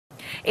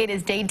It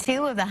is day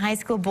 2 of the high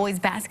school boys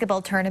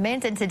basketball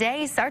tournament, and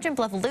today Sergeant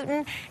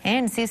Bluff-Luton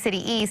and Sioux City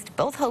East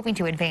both hoping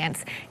to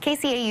advance.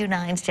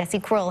 KCAU-9's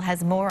Jesse Kroll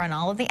has more on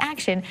all of the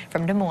action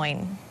from Des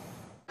Moines.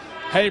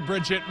 Hey,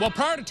 Bridget. Well,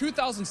 prior to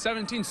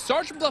 2017,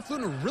 Sergeant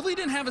Bluff-Luton really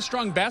didn't have a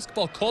strong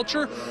basketball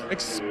culture,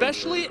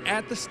 especially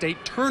at the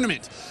state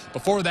tournament.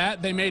 Before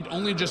that, they made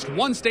only just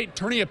one state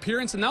tourney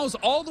appearance, and that was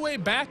all the way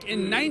back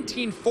in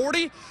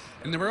 1940,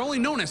 and they were only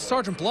known as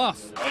Sergeant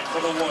Bluff. And for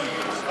the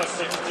Warriors, a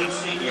 16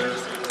 senior,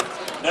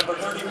 number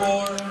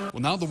 34. Well,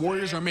 now the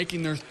Warriors are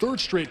making their third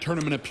straight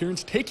tournament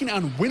appearance, taking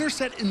on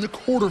Winterset in the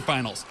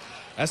quarterfinals.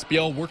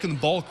 SBL working the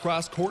ball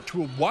across court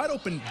to a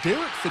wide-open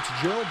Derek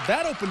Fitzgerald.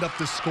 That opened up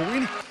the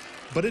scoring,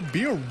 but it'd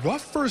be a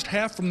rough first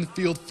half from the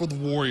field for the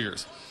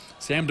Warriors.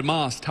 Sam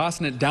DeMoss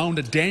tossing it down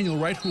to Daniel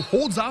Wright, who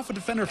holds off a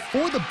defender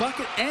for the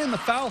bucket and the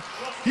foul.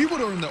 He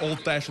would earn the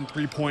old-fashioned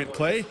three-point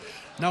play.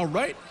 Now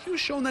Wright, he was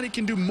showing that he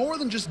can do more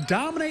than just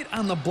dominate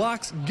on the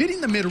blocks,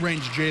 getting the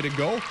mid-range J to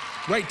go.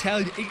 Wright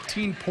tallied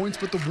 18 points,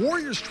 but the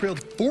Warriors trailed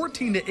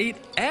 14-8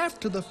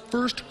 after the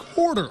first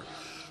quarter.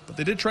 But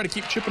they did try to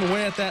keep chipping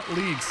away at that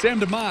lead. Sam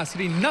DeMoss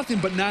hitting nothing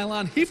but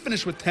nylon. He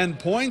finished with 10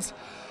 points.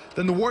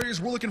 Then the Warriors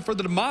were looking for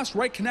the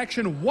DeMoss-Wright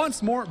connection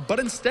once more, but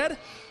instead,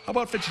 how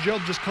about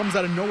Fitzgerald just comes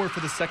out of nowhere for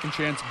the second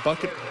chance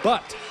bucket.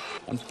 But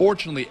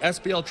unfortunately,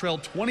 SBL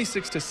trailed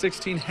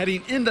 26-16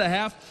 heading into the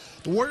half.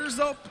 The Warriors,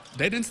 though,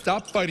 they didn't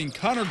stop fighting.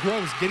 Connor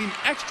Groves getting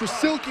extra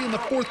silky in the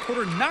fourth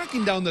quarter,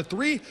 knocking down the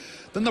three.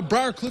 Then the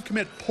Briarcliff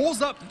commit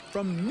pulls up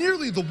from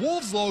nearly the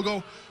Wolves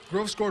logo.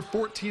 Groves scored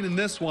 14 in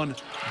this one,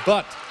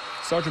 but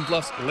Sergeant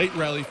Bluff's late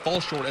rally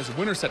falls short as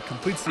Winterset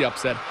completes the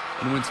upset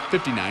and wins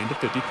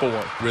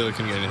 59-54. Really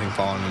couldn't get anything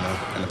falling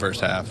in the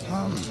first half.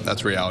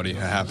 That's reality. It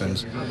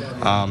happens.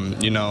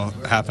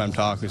 Halftime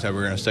talk, we said we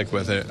were going to stick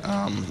with it.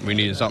 We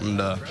needed something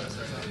to,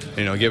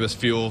 give us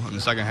fuel in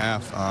the second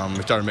half.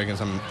 We started making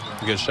some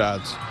good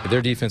shots.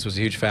 Their defense was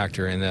a huge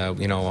factor, and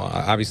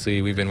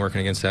obviously we've been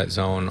working against that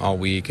zone all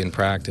week in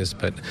practice,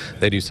 but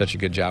they do such a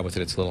good job with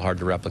it. It's a little hard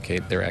to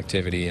replicate their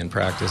activity in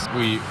practice.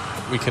 We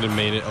could have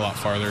made it a lot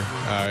farther.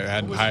 I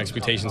had high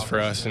expectations for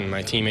us and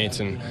my teammates,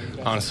 and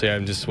honestly,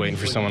 I'm just waiting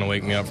for someone to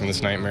wake me up from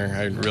this nightmare.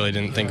 I really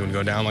didn't think it would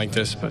go down like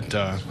this, but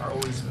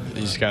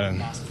you just got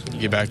to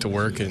get back to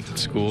work at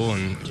school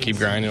and keep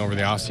grinding over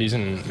the off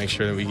season and make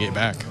sure that we get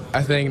back.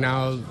 I think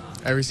now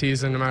every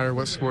season, no matter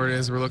what sport it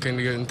is, we're looking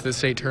to get into the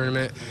state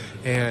tournament,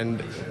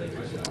 and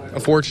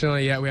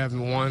unfortunately, we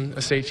haven't won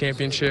a state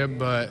championship,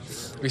 but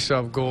we still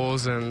have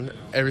goals, and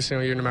every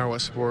single year, no matter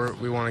what sport,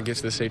 we want to get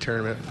to the state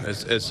tournament.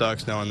 It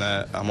sucks knowing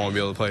that I won't be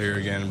able to play here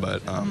again,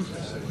 but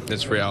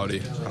it's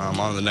reality.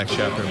 On to the next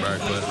chapter of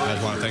Briarcliff. I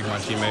just want to thank my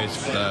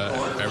teammates.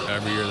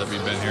 Every year that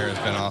we've been here, it's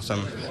been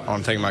awesome. I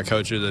want to thank my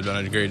coaches. They've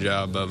done a great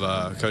job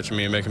of coaching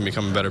me and making me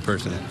become a better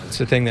person. It's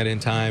a thing that in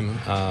time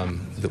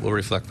that we'll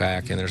reflect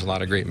back, and there's a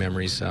lot of great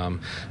memories.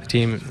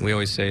 We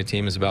always say a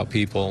team is about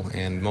people,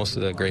 and most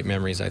of the great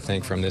memories, I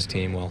think, from this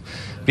team will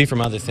be from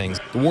other things.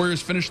 The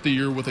Warriors finished the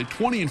year with a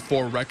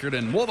 20-4 record,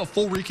 and we'll have a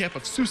full recap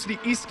of Sioux City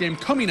East game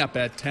coming up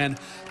at 10.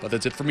 But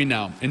that's it for me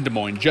now. In Des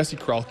Moines, Jesse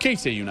Kroll,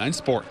 KCAU-9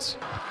 Sports.